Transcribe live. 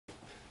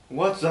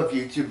What's up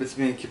YouTube, it's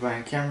me,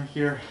 Compilation Camera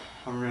here.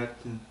 I'm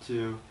reacting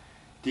to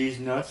Deez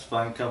Nuts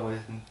by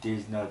Compilation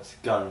Deez Nuts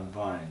Garden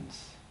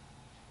Vines.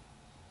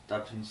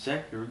 That being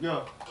said, here we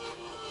go.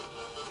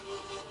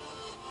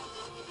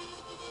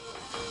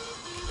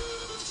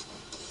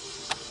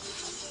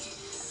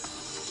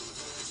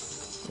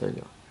 There you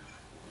go.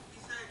 He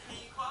said, can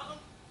you call him?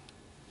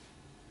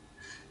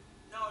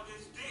 No,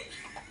 this dick.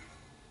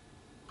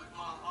 My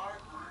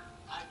heart,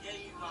 I gave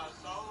you my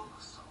soul.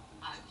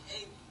 I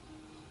gave you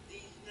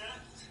these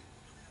nuts.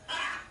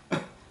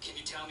 Can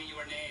you tell me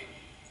your name?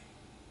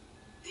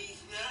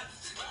 These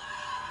nuts.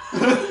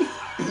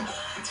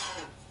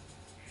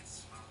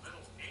 It's a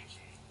little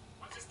itchy.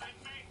 What's this thing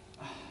mean?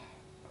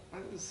 Why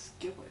does it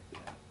skip like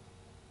that?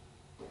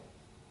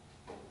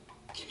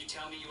 Can you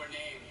tell me your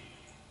name?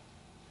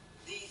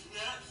 These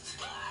nuts.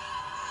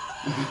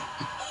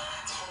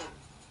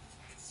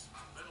 It's a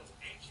little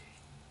itchy.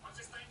 What's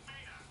this thing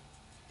made of?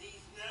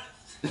 These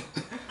nuts.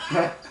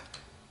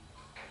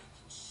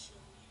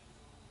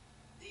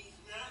 These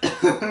nuts.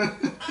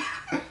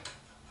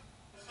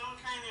 Some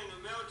came in the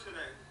mail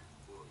today.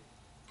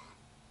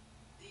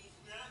 These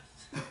nuts.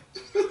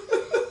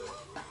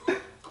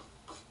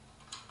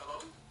 Hello?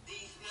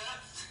 These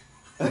nuts.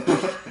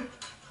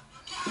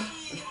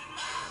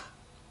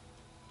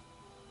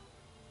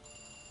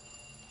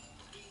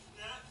 These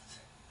nuts.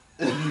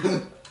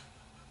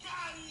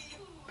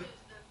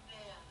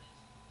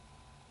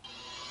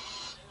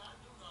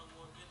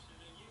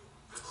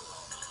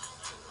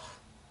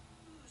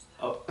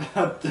 Oh, I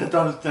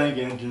thought it was tank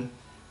engine.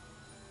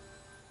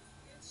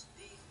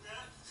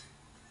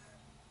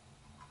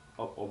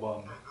 Oh,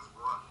 Obama.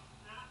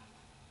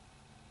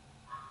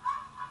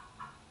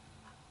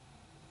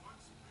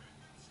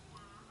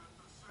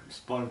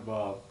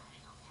 SpongeBob.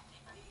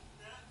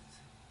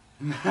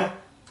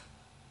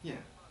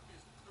 Yeah.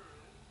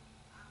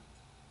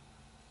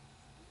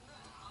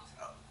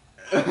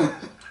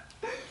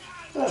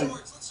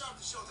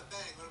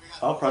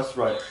 I'll press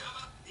right.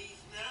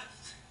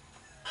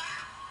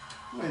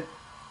 Wait.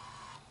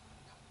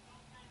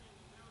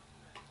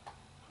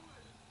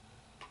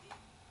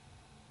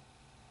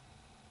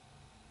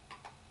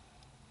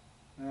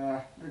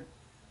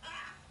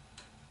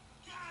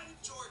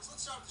 George,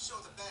 let's start the show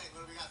with a bang.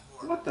 What do we got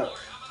for? What the?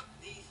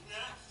 These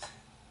nuts.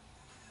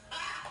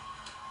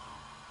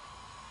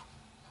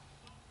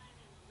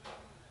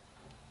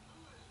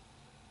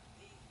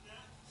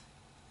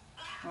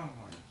 Oh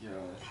my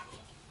god.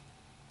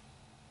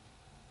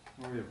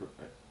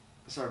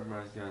 Sorry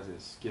guys, I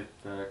skipped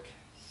back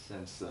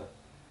since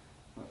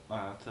my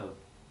laptop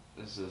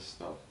is just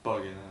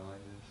bugging out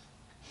like this.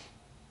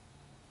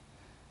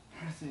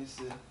 I think it's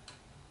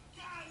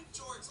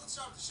George, let's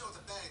start the show with a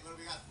bang. What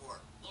do we got for?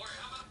 Lori,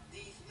 how about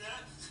these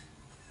nuts?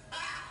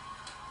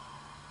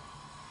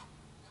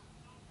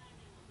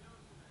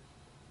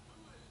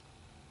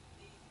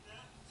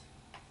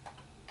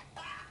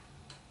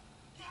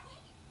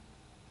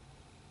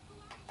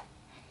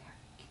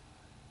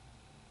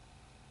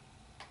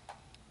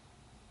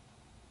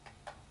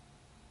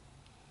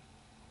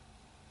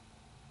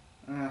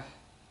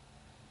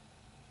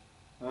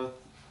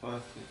 what?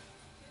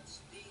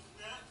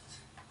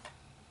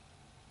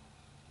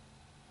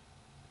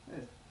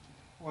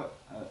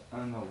 What? I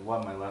don't know why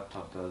my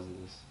laptop does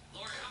this.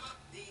 Lori, how about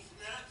these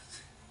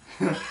nuts?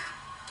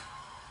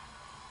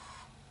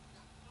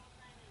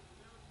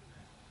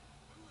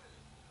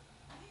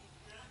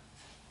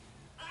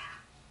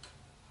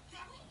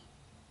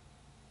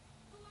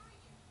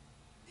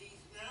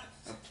 These nuts.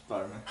 That's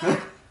Spider-Man.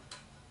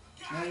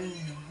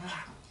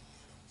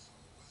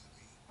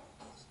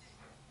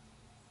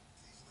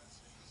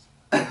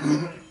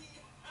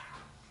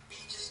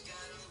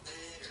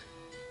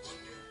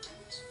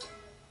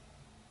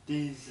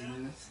 These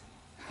nuts.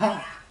 Ha!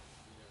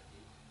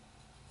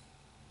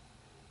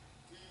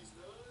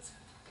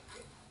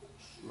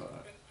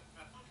 Smart.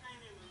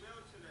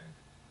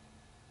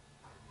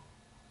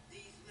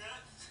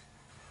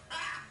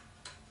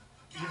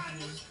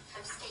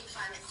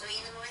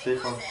 State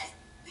Farm.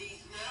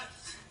 These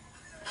nuts.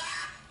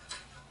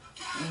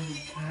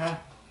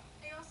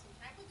 Hey, Austin,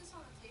 can I put this on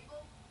the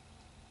table?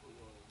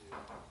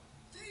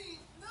 These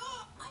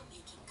nuts. I'm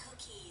making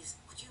cookies.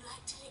 Would you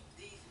like to lick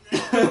These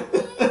nuts. Thank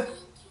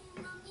you,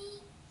 Mommy.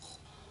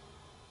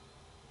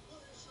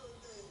 What is your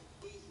name?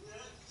 These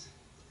nuts.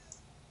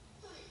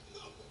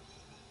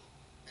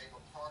 Name a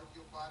part of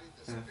your body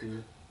that's Thank bigger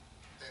you.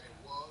 than it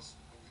was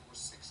when you were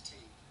 16.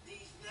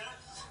 These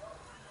nuts.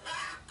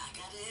 I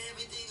got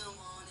everything I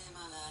want in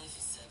my life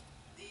except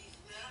These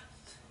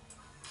nuts.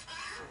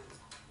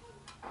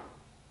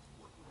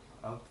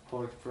 I'll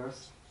pull it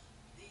first.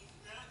 These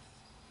nuts.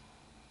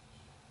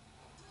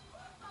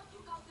 You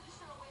go to the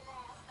show with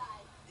last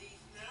night.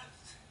 These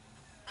nuts.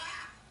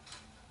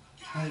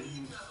 Hi. Look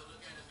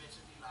at a bitch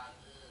and be like,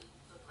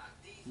 look like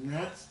these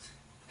Nuts.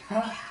 Ha!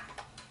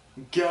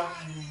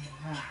 Got it.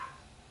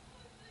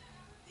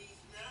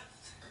 These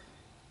nuts.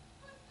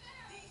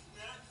 These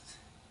nuts.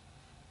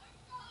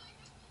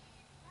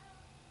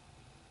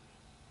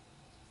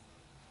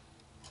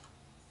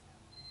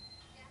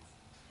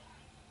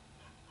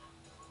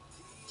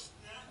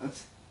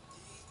 That's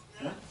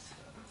nuts.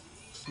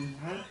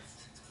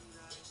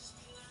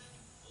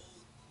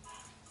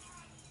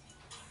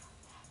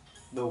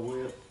 The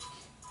whip.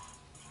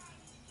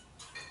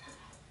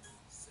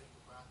 Say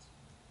goodbye to me.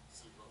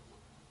 Sleep over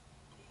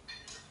with me.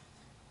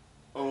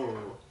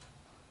 Oh.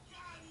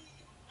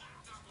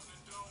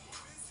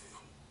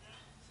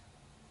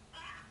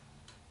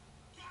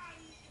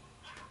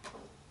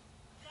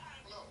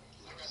 No,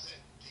 like I said,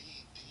 D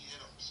hit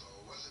him, so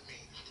what does it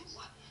mean?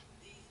 What?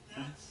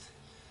 That's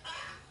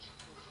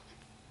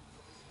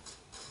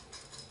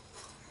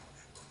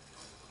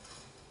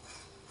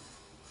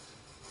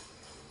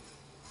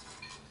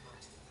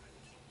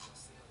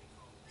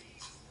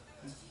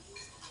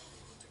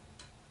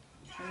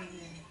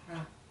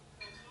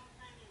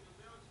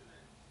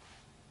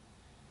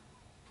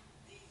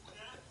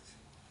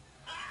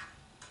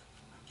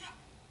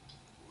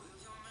Will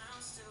your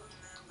mouth still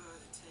remember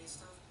the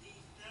taste of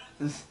these nuts?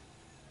 that's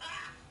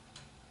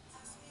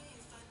Ask me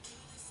if I do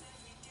this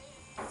every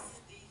day.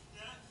 These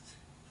nuts.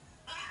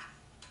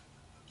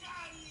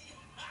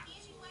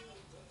 Easy money.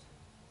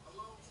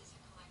 Hello? This is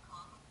collect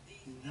call.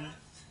 These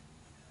nuts.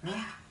 nuts.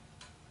 Huh?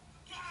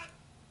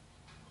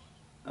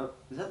 Oh,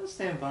 is that the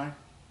standby?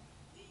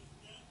 These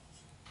nuts.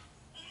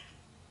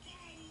 Who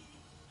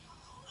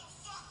the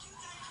fuck you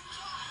think you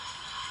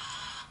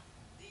are?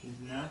 These These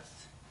nuts. nuts.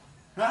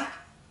 Huh?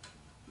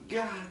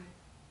 Got it.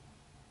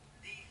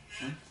 These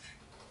Huh? nuts.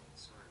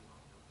 Sorry,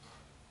 Mom.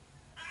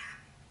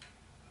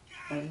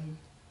 Hey.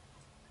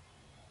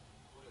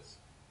 What is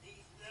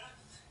these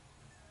nuts?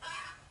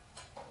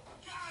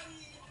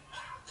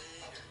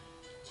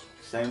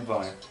 Same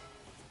vibe.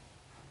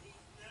 These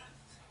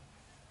nuts.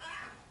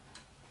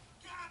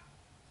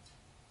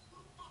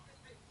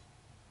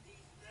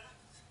 These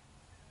nuts.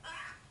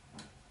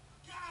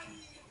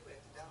 You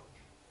acted out.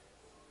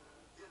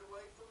 Get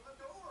away from the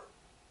door,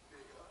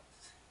 big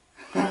ups.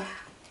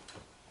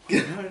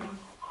 Got it.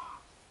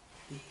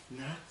 These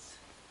nuts.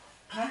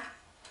 Huh?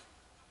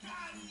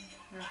 These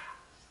nuts.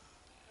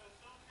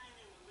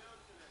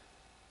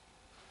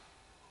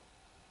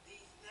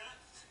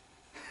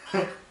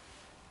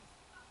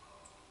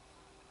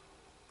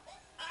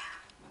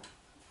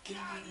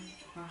 Got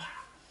it. Huh?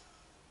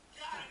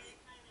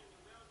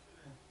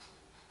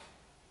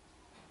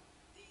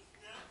 These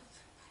nuts.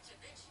 Gotcha,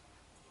 bitch.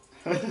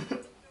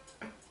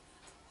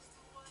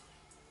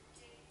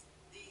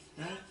 These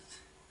Nuts. nuts.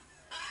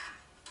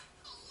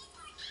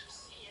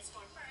 E is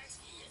for birds.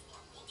 E is for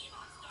Cookie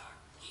Monster.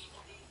 E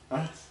for These Nuts.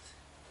 nuts.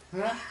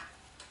 Huh?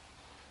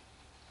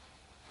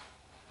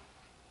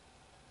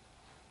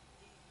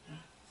 These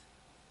nuts.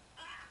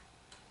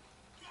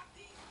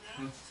 These Nuts.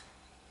 nuts.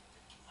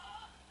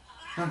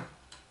 Huh?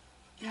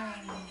 Got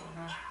it.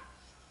 Huh?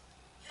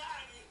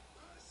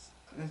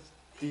 That's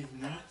these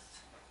nuts.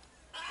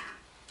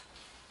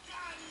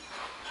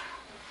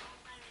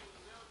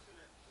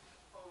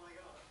 Oh my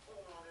god,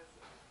 hold on, is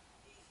it?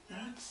 These Nuts.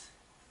 nuts.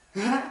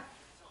 Huh? I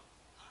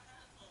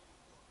had fun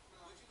before.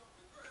 Would you go,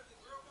 the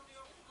girl come to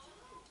your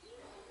room too?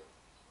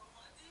 Yeah. Oh,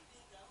 I did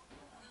think out.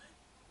 Really?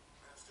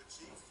 Master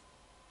Chief,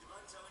 you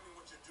mind telling me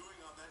what you're doing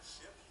on that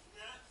ship? These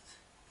nuts.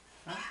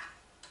 Huh?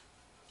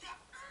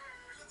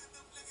 Look at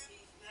the fliggin'.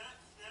 These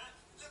nuts, nuts.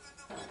 Look at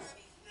the fliggin'.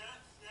 These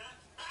nuts,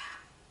 nuts.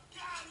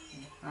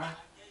 Huh? I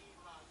gave you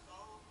my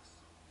souls.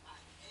 I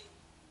hate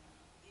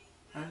these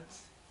nuts. Nuts.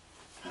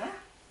 Huh?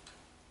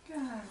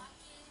 Got it.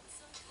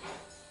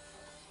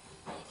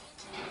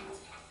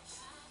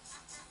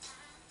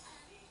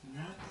 These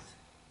Nuts.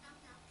 Knock,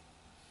 knock.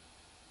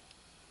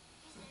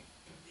 Who's there?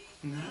 these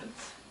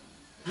Nuts.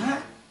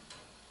 Huh?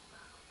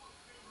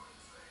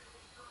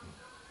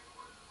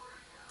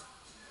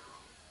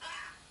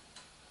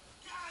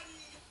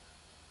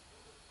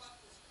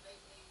 motherfuckers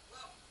make me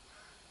welcome.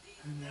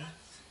 These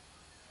nuts.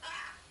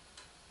 Nuts.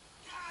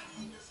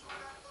 You're so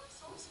bad for the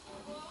soul school,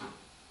 boy.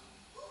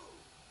 Woo.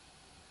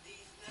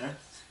 These nuts.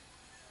 Nuts.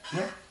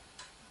 Huh?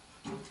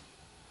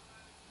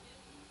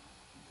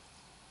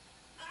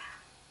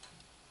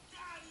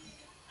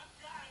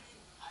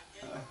 I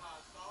gave you my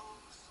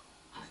souls.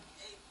 I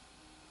hate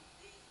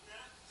these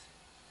nuts.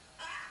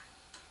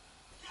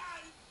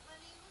 Honey, what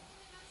kind of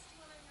nuts do you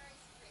want on your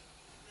ice cream?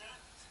 These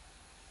nuts.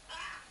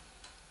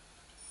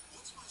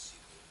 What's my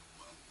secret?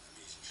 Well,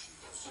 amazing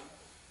shoes.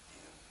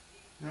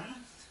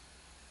 Nuts.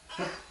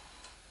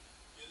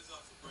 Get his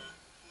officer, Brad.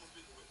 Who's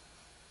speaking with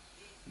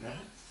him?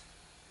 Nuts.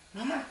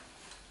 Huh?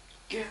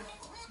 Get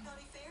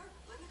Naughty Fair,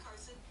 Linda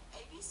Carson,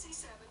 ABC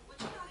 7.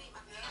 Would you not eat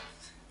my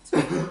Nuts. But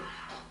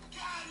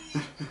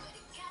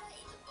you gotta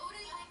eat the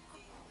booty like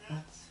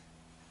nuts.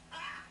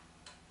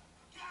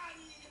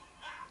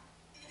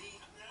 These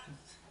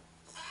nuts.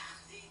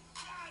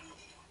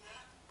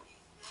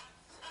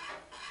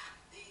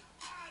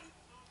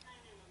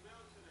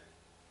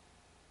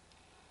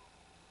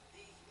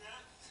 These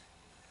nuts.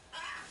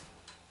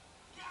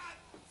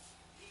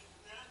 These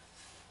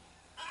nuts.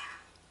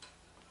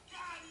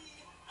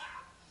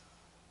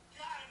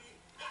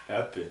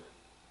 Epic.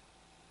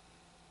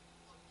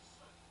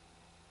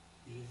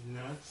 These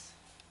nuts.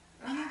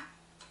 Ah.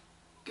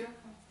 Got it.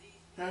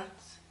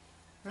 Nuts.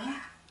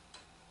 Ah.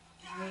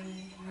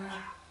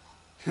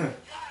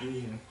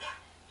 Yeah.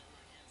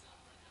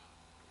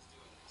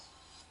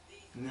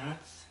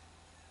 Nuts.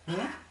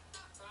 Huh?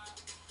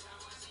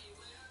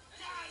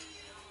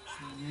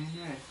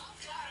 Yeah.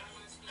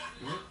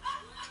 What?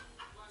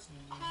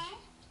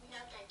 No,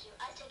 thank you.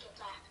 I take it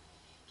back.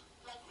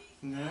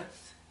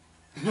 Nuts.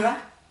 Huh?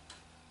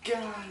 God.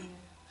 Yeah,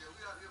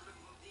 we out here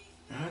looking.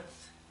 Nuts.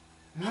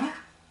 Huh?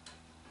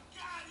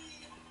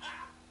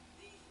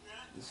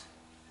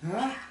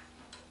 Huh?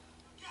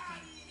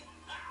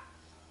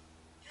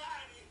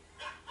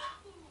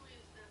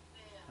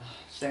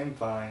 Same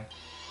fine.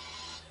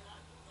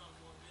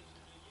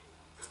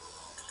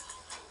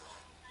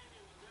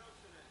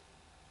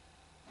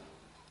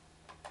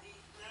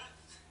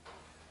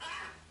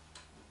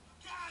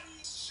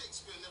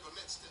 Shakespeare never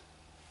mentioned it.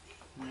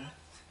 Nuts.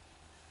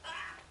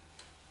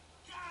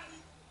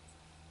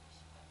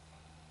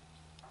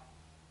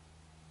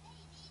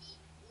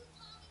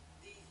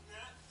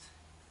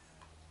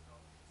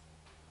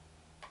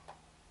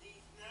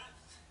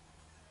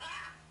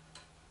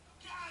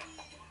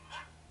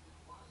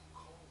 Why are you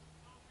cold?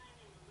 And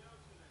you know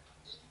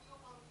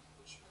why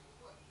people treat you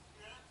what?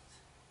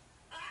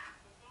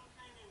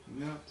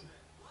 Nuts.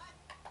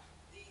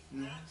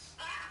 Nuts.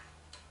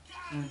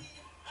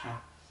 Huh.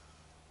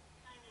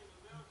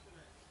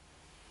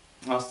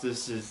 Also,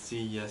 this is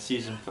the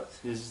season.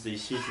 This is the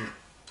season.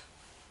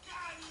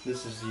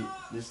 This is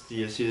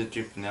the season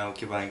 2 finale.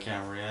 Goodbye,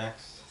 Camera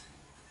Reacts.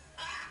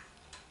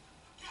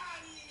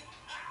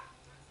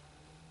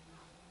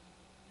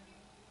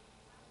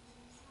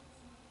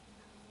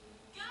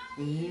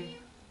 Yeah.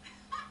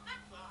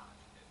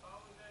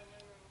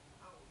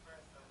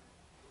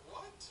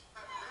 What?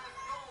 Man,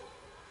 no.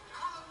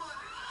 Color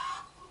money.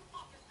 Who the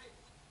fuck is this?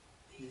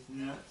 He's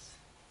nuts.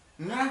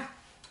 Nah.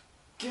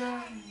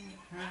 God.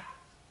 Huh.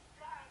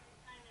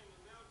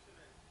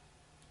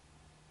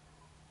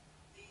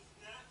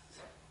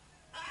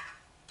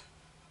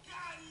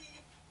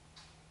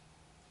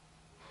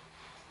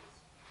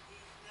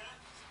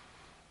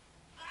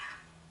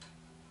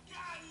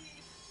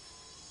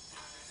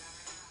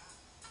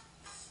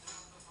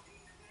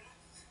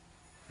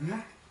 Nah.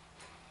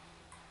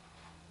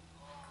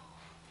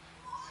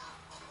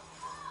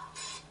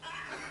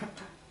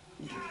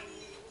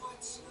 What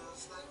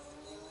smells like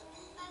vanilla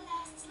bean? My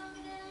lasts longer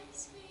than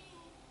ice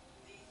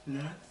cream.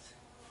 Nuts.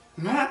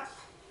 Nah.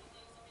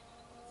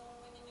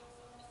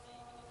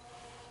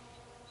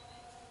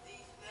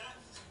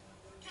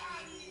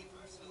 Me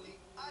personally,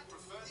 I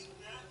prefer the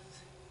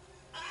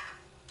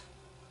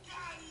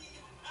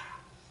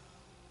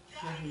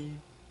Daddy. Hey,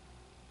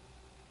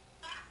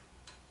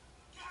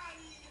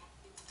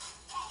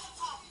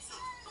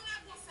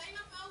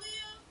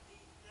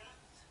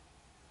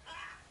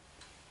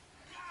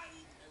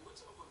 what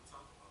y'all want to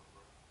talk about,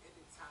 bro?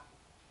 anytime.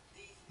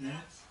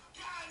 Nuts.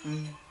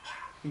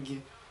 Yeah.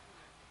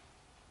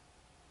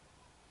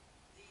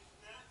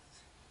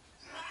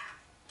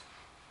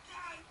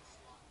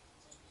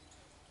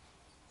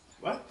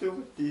 What do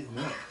with these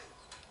nuts?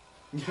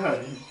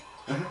 God.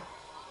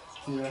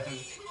 Yeah.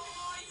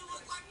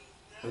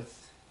 That's.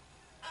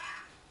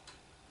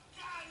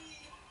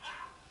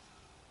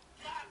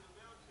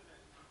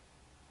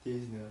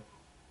 These nuts.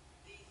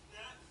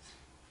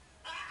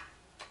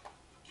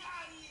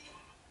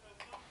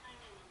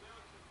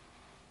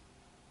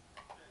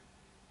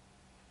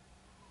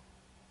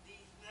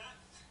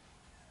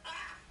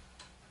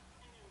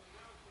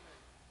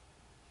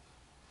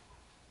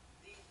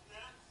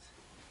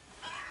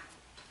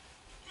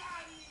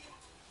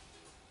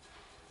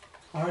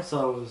 Alright, so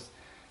that was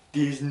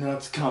These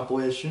Nuts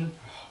compilation.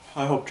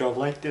 I hope y'all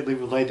liked it.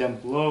 Leave a like down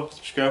below.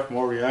 Subscribe for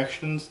more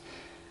reactions.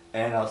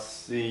 And I'll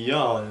see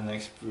y'all in the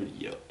next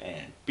video.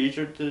 And be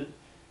sure to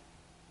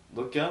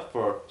look out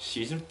for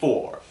season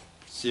 4.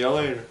 See y'all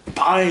later.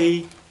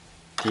 Bye!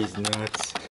 These Nuts.